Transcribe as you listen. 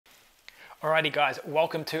Alrighty guys,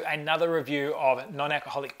 welcome to another review of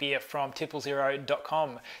non-alcoholic beer from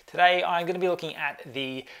tipplezero.com. Today I'm going to be looking at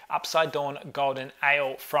the Upside Dawn Golden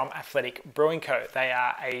Ale from Athletic Brewing Co. They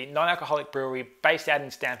are a non-alcoholic brewery based out in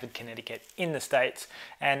Stamford, Connecticut in the States,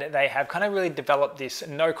 and they have kind of really developed this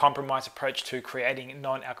no compromise approach to creating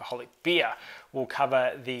non-alcoholic beer. We'll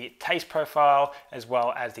cover the taste profile as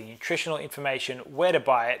well as the nutritional information, where to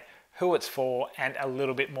buy it, who it's for, and a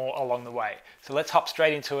little bit more along the way. So let's hop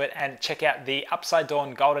straight into it and check out the Upside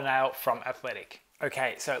Dawn Golden Ale from Athletic.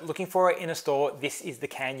 Okay, so looking for it in a store, this is the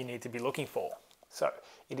can you need to be looking for. So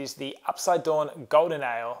it is the Upside Dawn Golden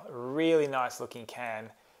Ale, really nice looking can.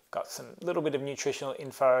 Got some little bit of nutritional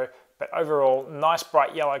info, but overall nice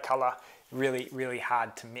bright yellow color, really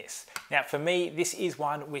hard to miss. Now for me, this is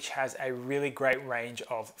one which has a really great range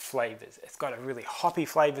of flavors. It's got a really hoppy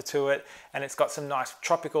flavor to it, and it's got some nice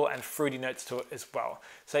tropical and fruity notes to it as well.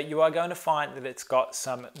 So you are going to find that it's got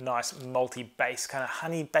some nice malty base, kind of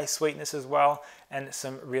honey based sweetness as well, and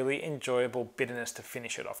some really enjoyable bitterness to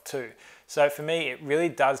finish it off too. So for me, it really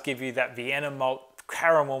does give you that Vienna malt,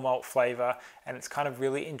 caramel malt flavor, and it's kind of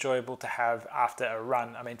really enjoyable to have after a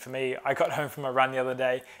run. I mean, for me, I got home from a run the other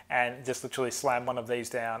day and just literally slammed one of these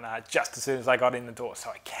down just as soon as I got in the door. So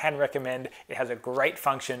I can recommend. It has a great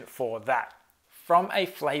function for that. From a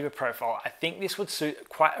flavor profile, I think this would suit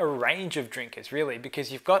quite a range of drinkers really,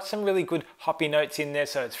 because you've got some really good hoppy notes in there.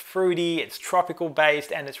 So it's fruity, it's tropical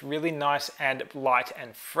based, and it's really nice and light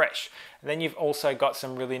and fresh. And then you've also got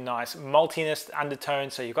some really nice maltiness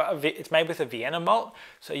undertones. So you've got it's made with a Vienna malt,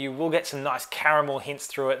 so you will get some nice caramel hints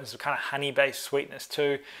through it and some kind of honey based sweetness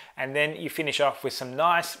too. And then you finish off with some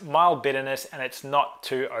nice mild bitterness, and it's not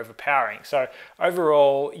too overpowering. So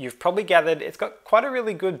overall, you've probably gathered it's got quite a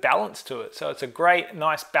really good balance to it. So it's a great,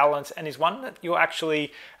 nice balance, and is one that you'll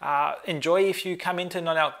actually enjoy if you come into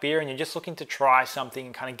non-alc beer and you're just looking to try something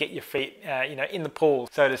and kind of get your feet, in the pool,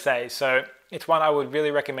 so to say. So it's one I would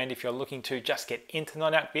really recommend if you're looking to just get into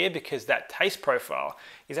non-alc beer, because that taste profile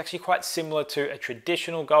is actually quite similar to a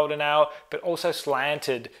traditional golden ale, but also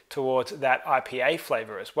slanted towards that IPA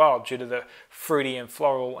flavor as well, due to the fruity and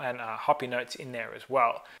floral and hoppy notes in there as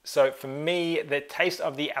well. So for me, the taste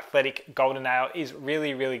of the Athletic Golden Ale is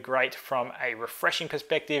really great from a refreshing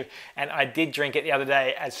perspective, and I did drink it the other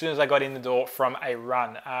day as soon as I got in the door from a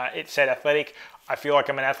run. It said Athletic. I feel like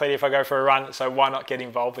I'm an athlete if I go for a run, so why not get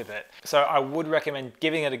involved with it? So I would recommend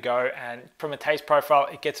giving it a go, and from a taste profile,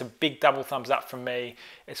 it gets a big double thumbs up from me.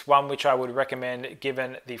 It's one which I would recommend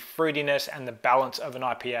given the fruitiness and the balance of an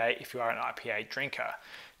IPA if you are an IPA drinker.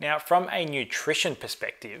 Now, from a nutrition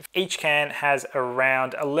perspective, each can has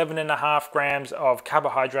around 11.5 grams of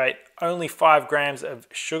carbohydrate, only 5 grams of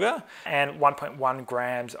sugar, and 1.1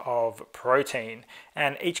 grams of protein.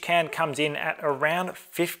 And each can comes in at around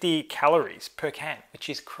 50 calories per can, which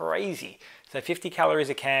is crazy. So 50 calories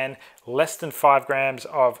a can, less than 5 grams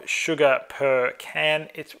of sugar per can.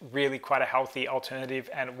 It's really quite a healthy alternative,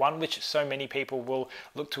 and one which so many people will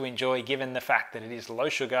look to enjoy given the fact that it is low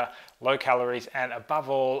sugar, low calories, and above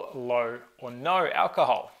all, low or no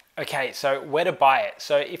alcohol. Okay, so where to buy it?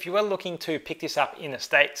 So if you are looking to pick this up in the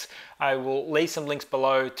States, I will leave some links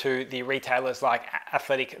below to the retailers like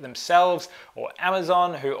Athletic themselves or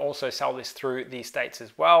Amazon, who also sell this through the States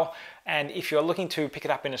as well. And if you're looking to pick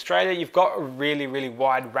it up in Australia, you've got a really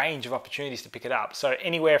wide range of opportunities to pick it up. So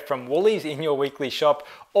anywhere from Woolies in your weekly shop,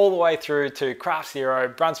 all the way through to Craft Zero,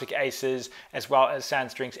 Brunswick Aces, as well as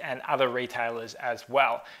Sands Drinks and other retailers as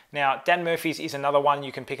well. Now, Dan Murphy's is another one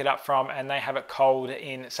you can pick it up from, and they have it cold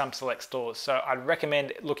in some select stores. So I'd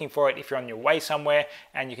recommend looking for it if you're on your way somewhere,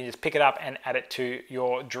 and you can just pick it up and add it to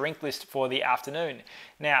your drink list for the afternoon.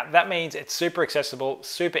 Now, that means it's super accessible,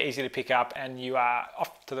 super easy to pick up, and you are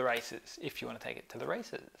off to the races if you want to take it to the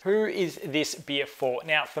races. Who is this beer for?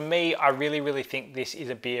 Now, for me, I really think this is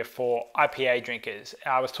a beer for IPA drinkers.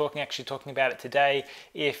 I was actually talking about it today.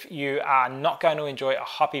 If you are not going to enjoy a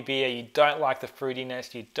hoppy beer, you don't like the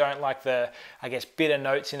fruitiness, you don't like the, bitter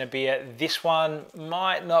notes in a beer, this one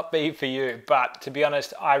might not be for you. But to be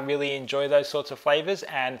honest, I really enjoy those sorts of flavors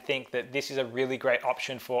and think that this is a really great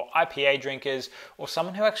option for IPA drinkers, or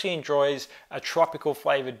someone who actually enjoys a tropical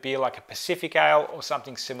flavored beer like a Pacific Ale or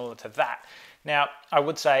something similar to that. Now, I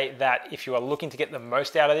would say that if you are looking to get the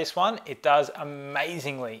most out of this one, it does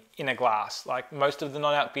amazingly in a glass. Like most of the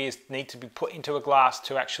non-alc beers need to be put into a glass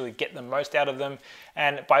to actually get the most out of them.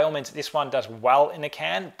 And by all means, this one does well in a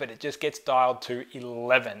can, but it just gets dialed to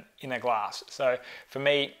 11 in a glass. So for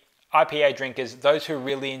me, IPA drinkers, those who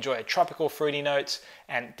really enjoy tropical fruity notes,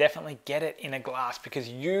 and definitely get it in a glass because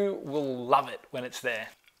you will love it when it's there.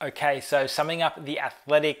 Okay, so summing up the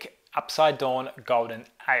Athletic Upside Dawn Golden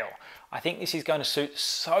Ale. I think this is going to suit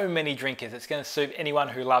so many drinkers. It's going to suit anyone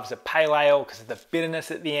who loves a pale ale because of the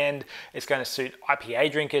bitterness at the end. It's going to suit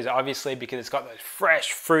IPA drinkers, obviously, because it's got those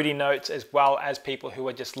fresh, fruity notes, as well as people who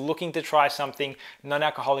are just looking to try something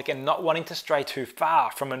non-alcoholic and not wanting to stray too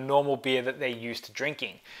far from a normal beer that they're used to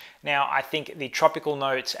drinking. Now, I think the tropical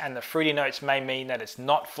notes and the fruity notes may mean that it's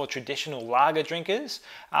not for traditional lager drinkers,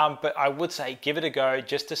 but I would say give it a go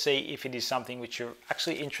just to see if it is something which you're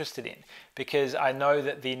actually interested in, because I know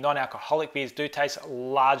that the non-alcoholic beers do taste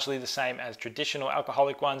largely the same as traditional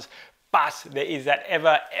alcoholic ones, but there is that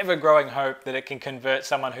ever growing hope that it can convert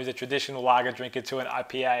someone who's a traditional lager drinker to an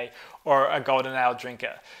IPA or a golden ale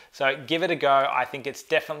drinker. So give it a go. I think it's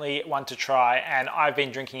definitely one to try, and I've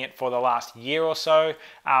been drinking it for the last year or so,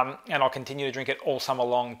 and I'll continue to drink it all summer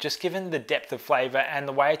long, just given the depth of flavor and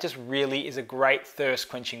the way it just really is a great thirst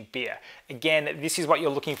quenching beer. Again, this is what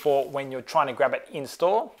you're looking for when you're trying to grab it in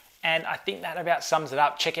store. And I think that about sums it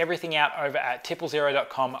up. Check everything out over at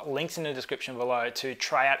tipple0.com, links in the description below, to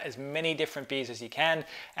try out as many different beers as you can.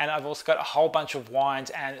 And I've also got a whole bunch of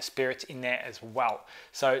wines and spirits in there as well.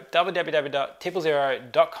 So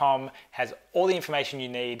www.tipple0.com has all the information you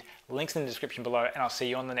need, links in the description below, and I'll see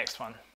you on the next one.